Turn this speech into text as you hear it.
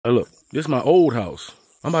Hey, look, this is my old house.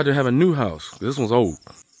 I'm about to have a new house. This one's old.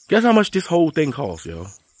 Guess how much this whole thing costs, yo?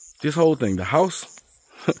 This whole thing, the house,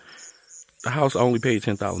 the house I only paid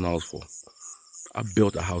 $10,000 for. I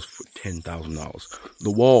built a house for $10,000. The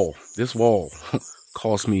wall, this wall,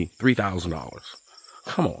 cost me $3,000.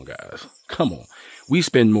 Come on, guys. Come on. We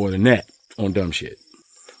spend more than that on dumb shit.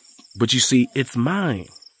 But you see, it's mine.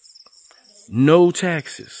 No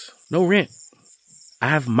taxes, no rent. I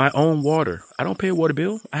have my own water. I don't pay a water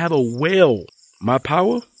bill. I have a well. My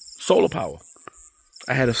power, solar power.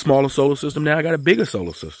 I had a smaller solar system. Now I got a bigger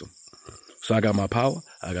solar system. So I got my power.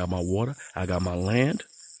 I got my water. I got my land.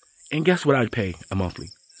 And guess what I pay a monthly?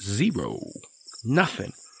 Zero.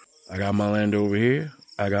 Nothing. I got my land over here.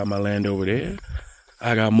 I got my land over there.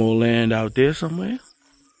 I got more land out there somewhere.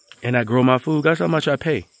 And I grow my food. Guess how much I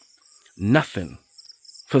pay? Nothing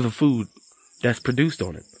for the food that's produced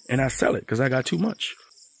on it. And I sell it because I got too much.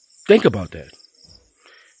 Think about that.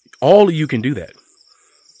 All of you can do that.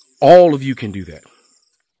 All of you can do that.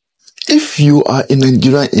 If you are in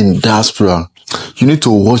Nigeria in diaspora, you need to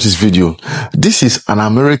watch this video. This is an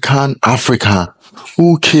American African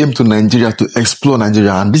who came to Nigeria to explore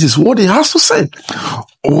Nigeria, and this is what he has to say.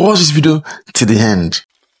 Watch this video to the end.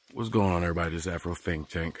 What's going on, everybody? This is Afro Think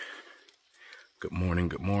Tank. Good morning,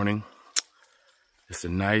 good morning. It's a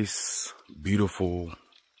nice, beautiful,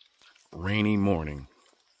 rainy morning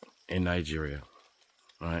in Nigeria,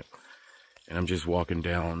 right? And I'm just walking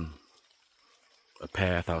down a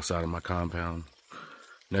path outside of my compound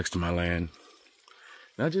next to my land.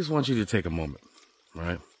 And I just want you to take a moment,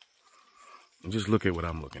 right? And just look at what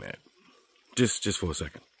I'm looking at. Just for a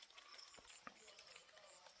second.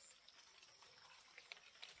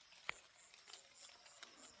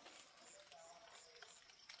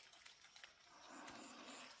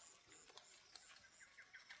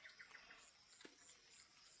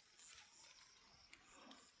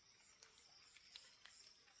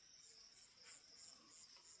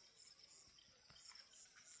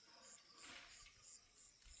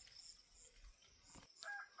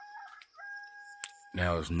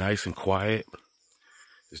 Now it's nice and quiet.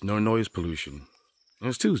 There's no noise pollution. And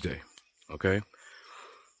it's Tuesday, okay?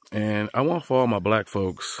 And I want for all my black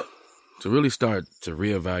folks to really start to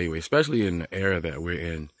reevaluate, especially in the era that we're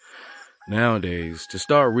in nowadays, to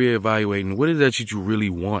start reevaluating what is that you really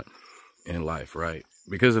want in life, right?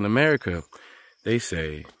 Because in America, they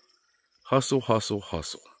say, hustle, hustle,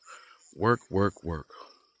 hustle. Work, work, work.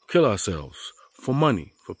 Kill ourselves for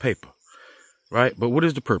money, for paper, right? But what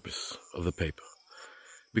is the purpose of the paper?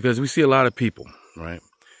 Because we see a lot of people, right?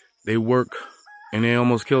 They work and they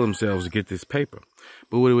almost kill themselves to get this paper.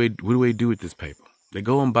 But what do they do with this paper? They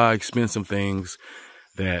go and buy expensive things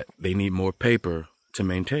that they need more paper to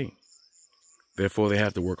maintain. Therefore, they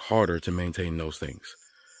have to work harder to maintain those things,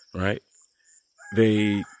 right?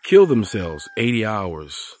 They kill themselves 80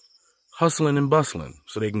 hours hustling and bustling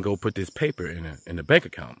so they can go put this paper in a bank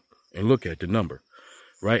account and look at the number,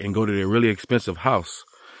 right? And go to their really expensive house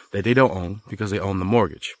that they don't own because they own the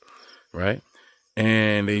mortgage, right?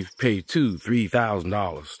 And they've paid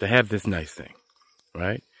 $2,000-$3,000 to have this nice thing,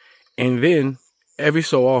 right? And then every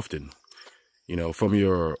so often, you know, from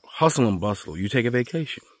your hustle and bustle, you take a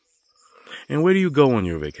vacation. And where do you go on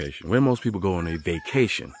your vacation? Where most people go on a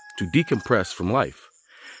vacation to decompress from life?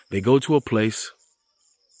 They go to a place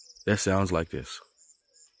that sounds like this.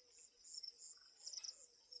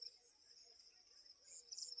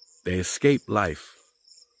 They escape life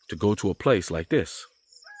to go to a place like this.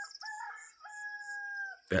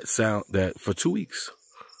 That for 2 weeks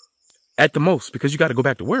at the most, because you got to go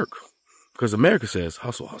back to work, because America says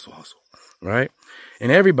hustle, hustle, hustle, right?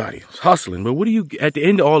 And everybody's hustling. But what do you, at the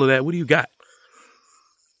end of all of that, what do you got?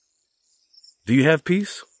 Do you have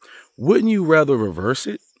peace? Wouldn't you rather reverse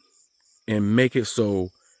it and make it so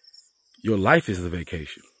your life is the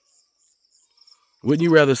vacation? Wouldn't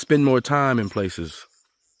you rather spend more time in places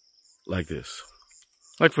like this?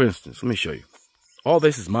 Like, for instance, let me show you. All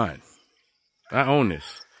this is mine. I own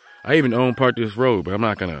this. I even own part of this road, but I'm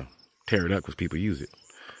not going to tear it up because people use it.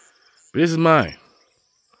 But this is mine.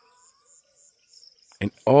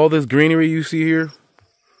 And all this greenery you see here,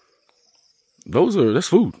 that's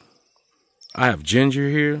food. I have ginger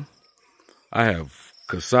here. I have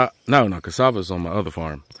cassava. No, cassava's on my other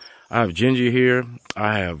farm. I have ginger here.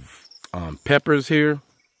 I have peppers here.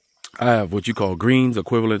 I have what you call greens,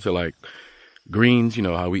 equivalent to like greens, you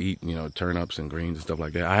know, how we eat, you know, turnips and greens and stuff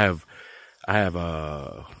like that. I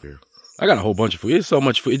got a whole bunch of food. It's so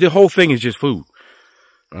much food. The whole thing is just food.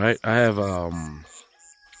 Right? I have,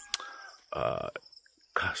 I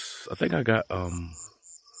think I got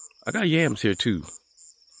yams here too.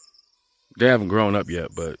 They haven't grown up yet,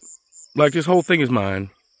 but like this whole thing is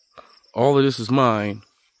mine. all of this is mine.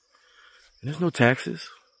 And there's no taxes.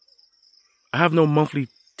 I have no monthly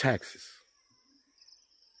taxes.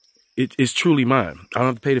 It's truly mine. I don't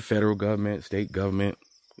have to pay the federal government, state government.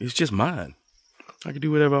 It's just mine. I can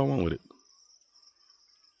do whatever I want with it.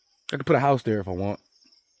 I can put a house there if I want.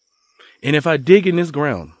 And if I dig in this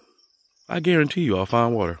ground, I guarantee you I'll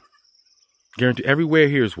find water. Guarantee everywhere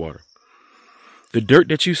here is water. The dirt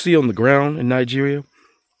that you see on the ground in Nigeria,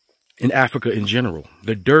 in Africa in general,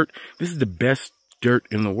 the dirt, this is the best dirt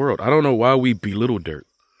in the world. I don't know why we belittle dirt.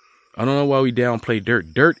 I don't know why we downplay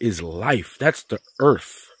dirt. Dirt is life. That's the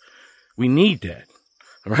earth. We need that,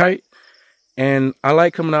 right? And I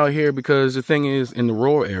like coming out here because the thing is, in the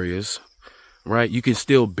rural areas, right, you can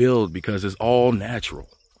still build because it's all natural.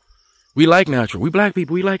 We like natural. We black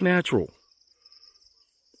people, we like natural,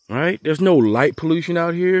 right? There's no light pollution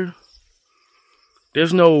out here.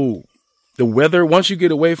 There's no, the weather, once you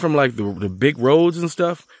get away from like the big roads and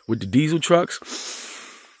stuff with the diesel trucks,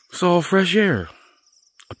 it's all fresh air,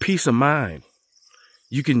 a peace of mind.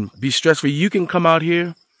 You can be stress-free. You can come out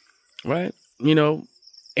here, right? You know,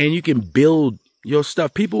 and you can build your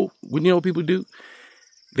stuff. People, you know what people do?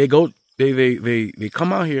 They go, they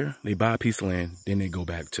come out here, they buy a piece of land, then they go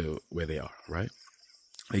back to where they are, right?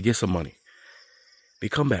 They get some money. They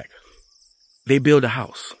come back. They build a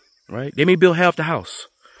house, right? They may build half the house.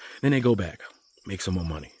 Then they go back, make some more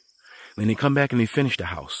money. Then they come back and they finish the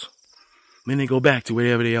house. Then they go back to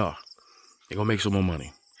wherever they are. They go make some more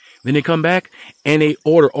money. Then they come back and they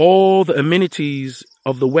order all the amenities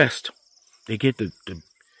of the West. They get the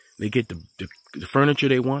furniture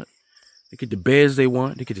they want. They get the beds they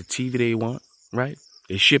want. They get the TV they want, right?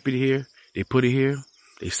 They ship it here. They put it here.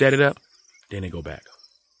 They set it up. Then they go back,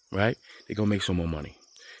 right? They go make some more money.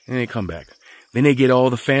 And they come back. Then they get all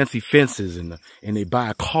the fancy fences and they buy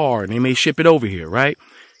a car and they may ship it over here, right?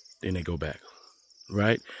 Then they go back,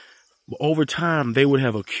 right? But over time, they would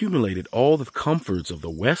have accumulated all the comforts of the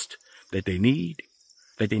West that they need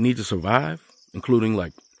to survive, including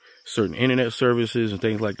like certain internet services and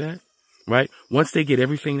things like that, right? Once they get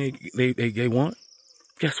everything they want,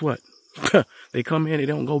 guess what? They come in, they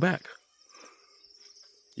don't go back.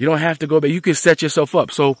 You don't have to go back. You can set yourself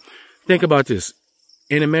up. So think about this.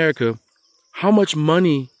 In America, how much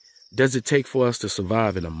money does it take for us to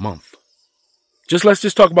survive in a month? Let's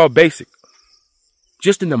just talk about basic.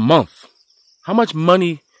 Just in a month. How much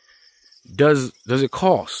money does it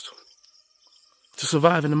cost to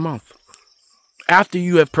survive in a month? After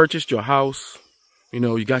you have purchased your house, you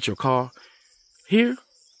know, you got your car. Here,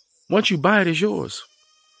 once you buy it, it's yours.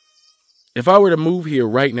 If I were to move here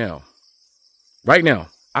right now,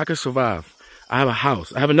 I could survive. I have a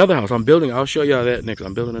house. I have another house. I'm building. I'll show y'all that next.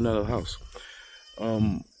 I'm building another house.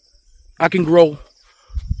 I can grow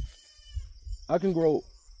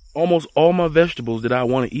almost all my vegetables that I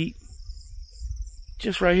want to eat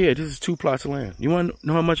just right here. This is 2 plots of land. You want to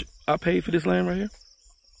know how much I paid for this land right here?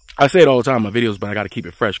 I say it all the time in my videos, but I got to keep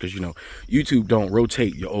it fresh because, you know, YouTube don't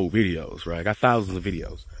rotate your old videos, right? I got thousands of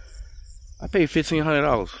videos. I paid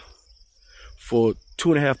 $1,500 for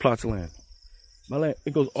 2.5 plots of land. My land,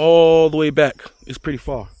 it goes all the way back. It's pretty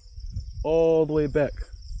far. All the way back.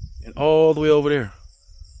 And all the way over there.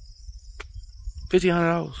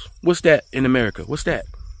 $1,500. What's that in America? What's that?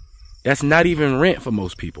 That's not even rent for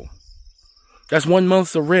most people. That's 1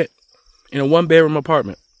 month's of rent in a 1-bedroom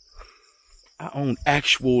apartment. I own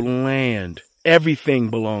actual land. Everything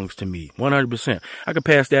belongs to me. 100%. I could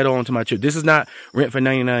pass that on to my children. This is not rent for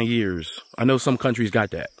 99 years. I know some countries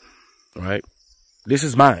got that. All right? This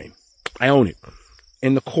is mine. I own it.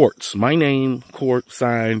 In the courts. My name, court,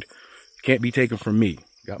 signed. Can't be taken from me.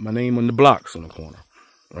 Got my name on the blocks on the corner.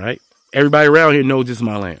 Right? Everybody around here knows this is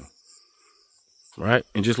my land. Right?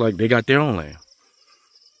 And just like they got their own land.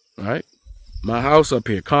 Right? My house up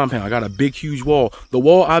here, compound. I got a big, huge wall. The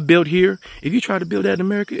wall I built here, if you try to build that in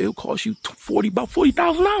America, it'll cost you about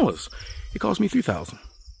 $40,000. It cost me $3,000.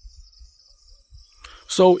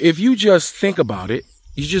 So if you just think about it,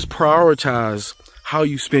 you just prioritize how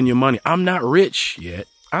you spend your money. I'm not rich yet.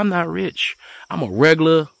 I'm not rich. I'm a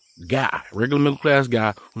regular guy, regular middle class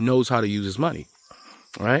guy who knows how to use his money.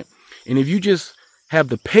 All right. And if you just have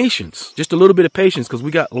the patience, just a little bit of patience, because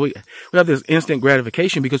we have this instant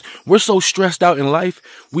gratification because we're so stressed out in life.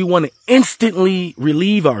 We want to instantly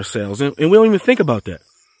relieve ourselves. And we don't even think about that.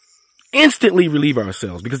 Instantly relieve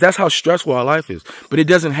ourselves because that's how stressful our life is. But it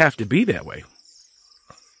doesn't have to be that way.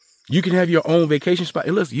 You can have your own vacation spot.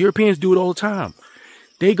 And listen, Europeans do it all the time.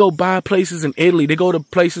 They go buy places in Italy. They go to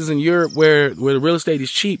places in Europe where the real estate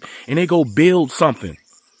is cheap and they go build something.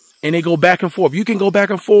 And they go back and forth. You can go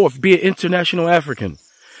back and forth, be an international African.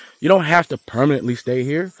 You don't have to permanently stay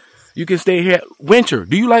here. You can stay here. Winter.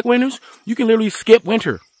 Do you like winters? You can literally skip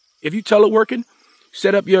winter. If you teleworking,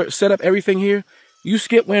 set up everything here, you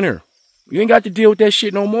skip winter. You ain't got to deal with that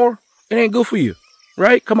shit no more. It ain't good for you.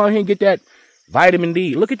 Right? Come out here and get that vitamin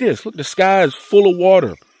D. Look at this. Look, the sky is full of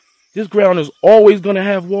water. This ground is always going to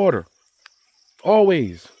have water.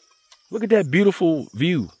 Always. Look at that beautiful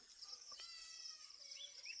view.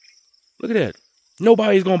 Look at that.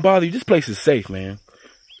 Nobody's going to bother you. This place is safe, man.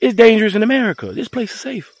 It's dangerous in America. This place is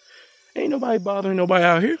safe. Ain't nobody bothering nobody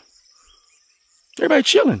out here. Everybody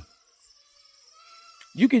chilling.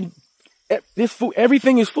 You can, this food,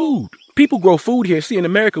 everything is food. People grow food here. See, in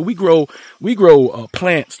America, we grow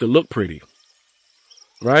plants to look pretty.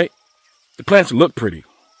 Right? The plants look pretty.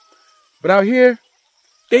 But out here,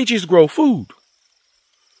 they just grow food.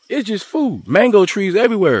 It's just food. Mango trees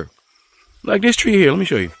everywhere. Like this tree here. Let me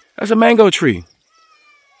show you. That's a mango tree.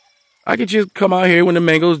 I could just come out here when the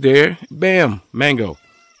mango's there. Bam, mango.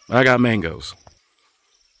 I got mangoes.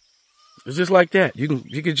 It's just like that. You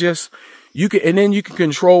can, and then you can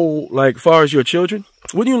control, like, far as your children.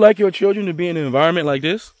 Wouldn't you like your children to be in an environment like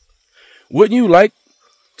this? Wouldn't you like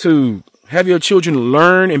to have your children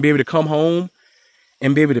learn and be able to come home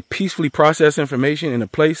and be able to peacefully process information in a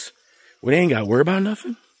place where they ain't got to worry about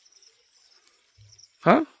nothing?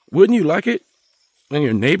 Huh? Wouldn't you like it when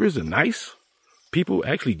your neighbors are nice? People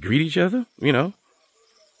actually greet each other, you know?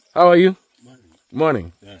 How are you? Morning.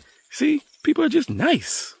 Morning. Yeah. See, people are just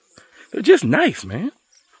nice. They're just nice, man.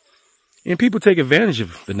 And people take advantage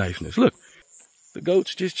of the niceness. Look, the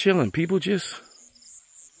goats just chilling. People just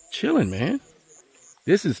chilling, man.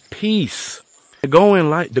 This is peace. The goal in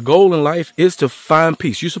life is to find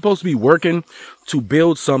peace. You're supposed to be working to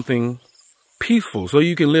build something peaceful so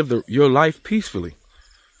you can live your life peacefully.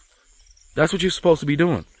 That's what you're supposed to be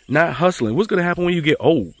doing. Not hustling. What's going to happen when you get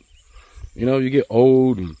old? You know, you get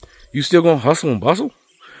old and you still going to hustle and bustle?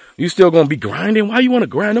 You still going to be grinding? Why you want to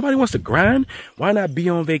grind? Nobody wants to grind. Why not be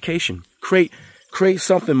on vacation? Create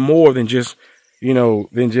something more than just, you know,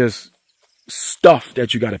 stuff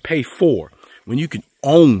that you got to pay for. When you can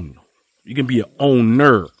own, you can be an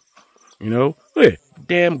owner, you know? Look,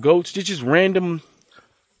 damn goats, they're just random,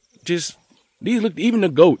 these look, even the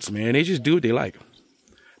goats, man, they just do what they like.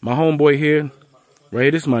 My homeboy here, right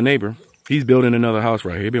here, this is my neighbor. He's building another house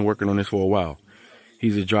right here. He's been working on this for a while.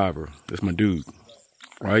 He's a driver. That's my dude.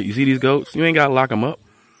 Right? You see these goats? You ain't got to lock them up.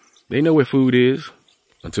 They know where food is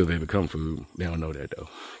until they become food. They don't know that, though.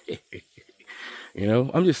 You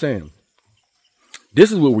know, I'm just saying.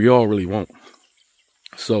 This is what we all really want.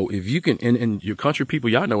 So if you can, and your country people,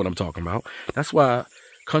 y'all know what I'm talking about. That's why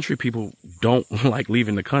country people don't like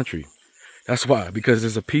leaving the country. That's why, because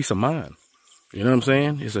it's a peace of mind. You know what I'm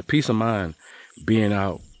saying? It's a peace of mind being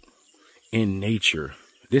out in nature.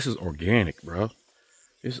 This is organic, bro.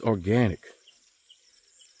 It's organic.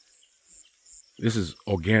 This is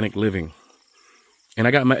organic living. And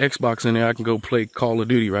I got my Xbox in there. I can go play Call of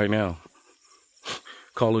Duty right now.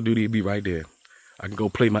 Call of Duty be right there. I can go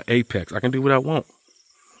play my Apex. I can do what I want.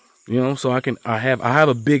 You know, so I have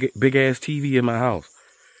a big ass TV in my house.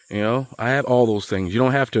 You know, I have all those things. You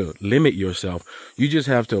don't have to limit yourself. You just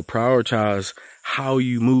have to prioritize how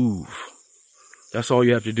you move. That's all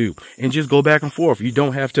you have to do. And just go back and forth. You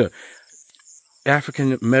don't have to.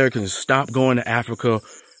 African Americans, stop going to Africa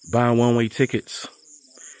buying one-way tickets.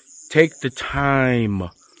 Take the time.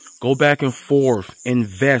 Go back and forth.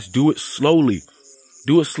 Invest. Do it slowly.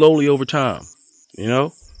 Do it slowly over time. You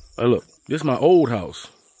know? Hey, look, this is my old house.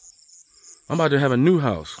 I'm about to have a new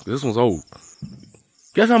house. This one's old.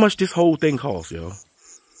 Guess how much this whole thing costs, yo?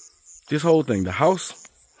 This whole thing. The house.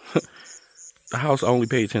 The house I only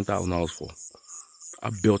paid $10,000 for. I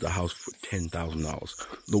built a house for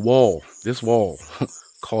 $10,000. The wall. This wall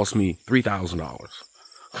cost me $3,000.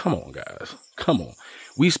 Come on, guys. Come on.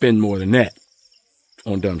 We spend more than that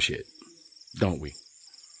on dumb shit. Don't we?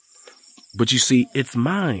 But you see, it's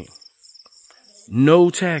mine. No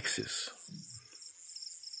taxes.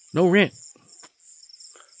 No rent.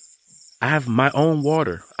 I have my own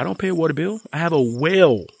water. I don't pay a water bill. I have a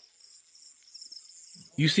well.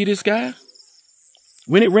 You see this guy?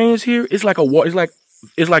 When it rains here, it's like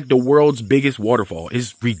it's like the world's biggest waterfall.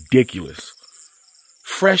 It's ridiculous.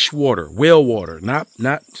 Fresh water, well water, not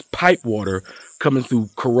pipe water coming through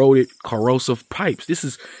corrosive pipes. This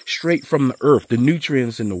is straight from the earth. The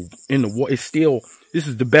nutrients in the water is still, this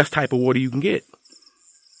is the best type of water you can get.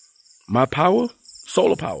 My power,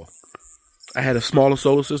 solar power. I had a smaller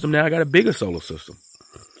solar system. Now I got a bigger solar system.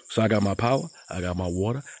 So I got my power, I got my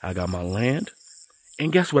water, I got my land.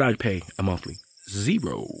 And guess what I pay a monthly?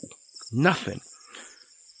 Zero. Nothing.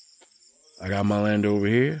 I got my land over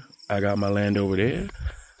here. I got my land over there.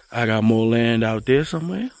 I got more land out there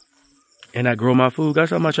somewhere. and I grow my food, guess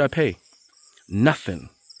how much I pay? Nothing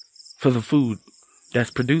for the food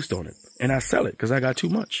that's produced on it. And I sell it because I got too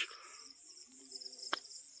much.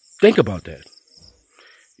 Think about that.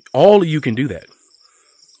 All of you can do that.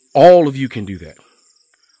 All of you can do that.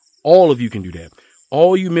 All of you can do that.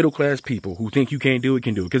 All you middle class people who think you can't do it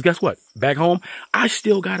can do it. Because guess what? Back home, I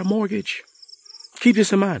still got a mortgage. Keep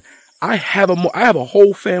this in mind. I have a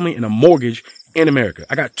whole family and a mortgage in America.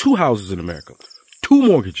 I got 2 houses in America. 2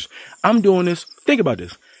 mortgages. I'm doing this. Think about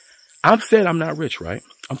this. I've said I'm not rich, right?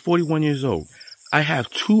 I'm 41 years old. I have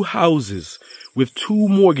 2 houses with 2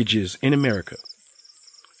 mortgages in America.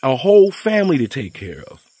 A whole family to take care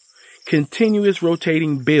of. Continuous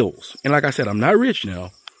rotating bills. And like I said, I'm not rich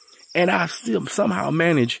now. And I still somehow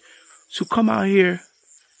manage to come out here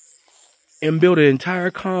and build an entire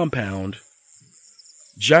compound,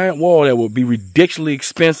 giant wall that would be ridiculously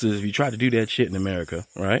expensive if you tried to do that shit in America,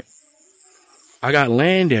 right? I got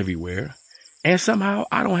land everywhere. And somehow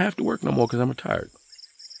I don't have to work no more because I'm retired.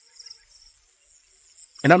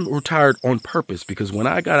 And I'm retired on purpose because when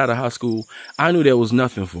I got out of high school, I knew there was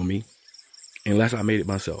nothing for me unless I made it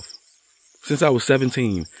myself. Since I was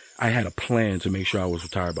 17, I had a plan to make sure I was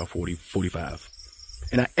retired by 45.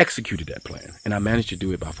 And I executed that plan. And I managed to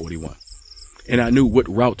do it by 41. And I knew what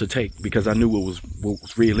route to take because I knew what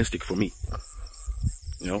was realistic for me.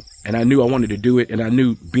 You know, and I knew I wanted to do it. And I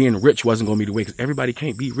knew being rich wasn't going to be the way because everybody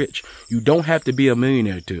can't be rich. You don't have to be a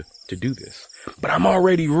millionaire to do this. But I'm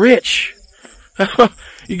already rich.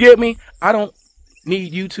 You get me? I don't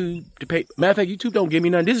need YouTube to pay. Matter of fact, YouTube don't give me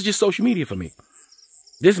nothing. This is just social media for me.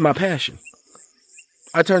 This is my passion.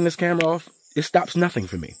 I turn this camera off. It stops nothing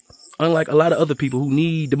for me. Unlike a lot of other people who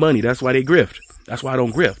need the money. That's why they grift. That's why I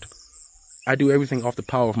don't grift. I do everything off the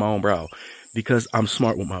power of my own brow because I'm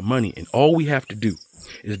smart with my money. And all we have to do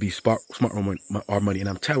is be smart with our money. And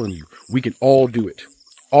I'm telling you, we can all do it.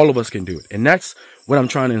 All of us can do it. And that's what I'm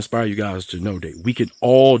trying to inspire you guys to know, that we can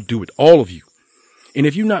all do it. All of you. And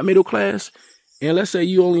if you're not middle class, and let's say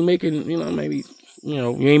you only making, maybe,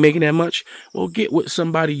 you ain't making that much, well, get with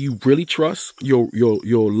somebody you really trust, your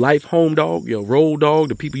life home dog, your road dog,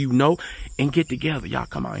 the people you know, and get together. Y'all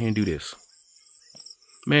come out here and do this.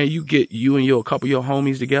 Man, you get you and a couple of your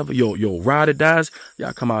homies together, your ride or dies,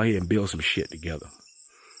 y'all come out here and build some shit together.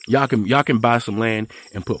 Y'all can buy some land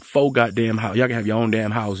and put 4 goddamn houses. Y'all can have your own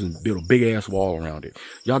damn house and build a big ass wall around it.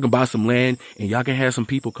 Y'all can buy some land and y'all can have some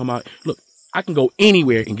people come out. Look, I can go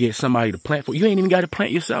anywhere and get somebody to plant for you. You ain't even got to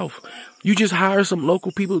plant yourself. You just hire some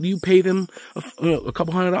local people. You pay them a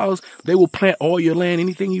couple $100. They will plant all your land,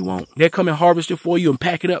 anything you want. They'll come and harvest it for you and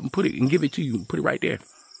pack it up and put it and give it to you and put it right there.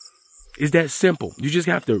 It's that simple. You just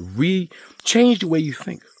have to change the way you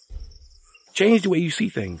think. Change the way you see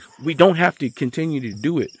things. We don't have to continue to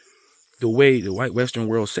do it the way the white Western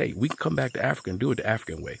world say. We can come back to Africa and do it the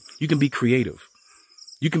African way. You can be creative.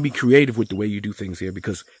 You can be creative with the way you do things here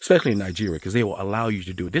because, especially in Nigeria, because they will allow you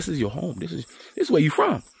to do it. This is your home. This is where you're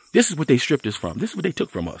from. This is what they stripped us from. This is what they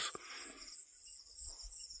took from us.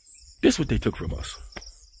 This is what they took from us.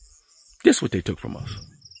 This is what they took from us.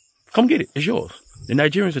 Come get it. It's yours. The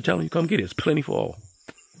Nigerians are telling you, come get it. It's plenty for all.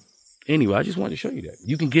 Anyway, I just wanted to show you that.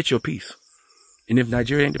 You can get your piece. And if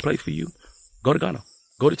Nigeria ain't the place for you, go to Ghana.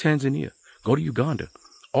 Go to Tanzania. Go to Uganda.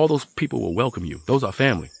 All those people will welcome you. Those are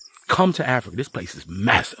family. Come to Africa. This place is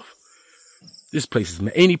massive. This place is,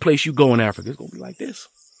 any place you go in Africa, it's going to be like this.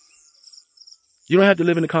 You don't have to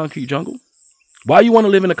live in a concrete jungle. Why you want to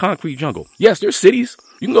live in a concrete jungle? Yes, there's cities.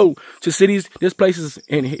 You can go to cities. There's places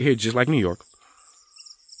in here just like New York.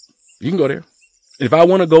 You can go there. If I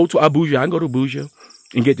want to go to Abuja, I can go to Abuja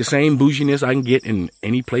and get the same bouginess I can get in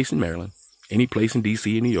any place in Maryland, any place in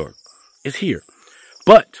D.C. and New York. It's here.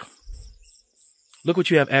 But look what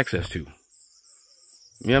you have access to. You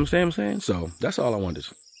know what I'm saying? So that's all I wanted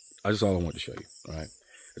to, that's all I wanted to show you. All right.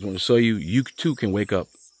 I just want to show you, you too can wake up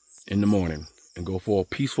in the morning and go for a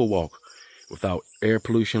peaceful walk without air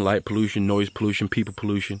pollution, light pollution, noise pollution, people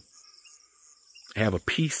pollution. Have a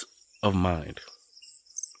peace of mind.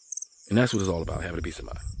 And that's what it's all about, having a peace of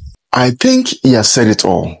mind. I think he has said it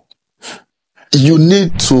all. You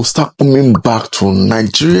need to start coming back to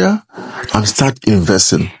Nigeria and start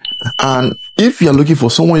investing. And if you're looking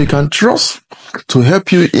for someone you can trust to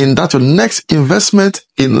help you in that your next investment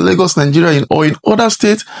in Lagos, Nigeria, or in other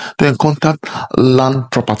states, then contact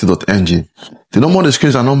landproperty.ng. The number on the screen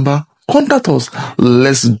is a number. Contact us.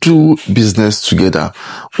 Let's do business together.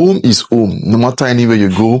 Home is home. No matter anywhere you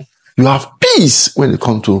go, you have peace when it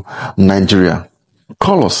comes to Nigeria.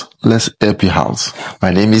 Call us. Let's help you out.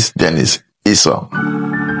 My name is Dennis Isong.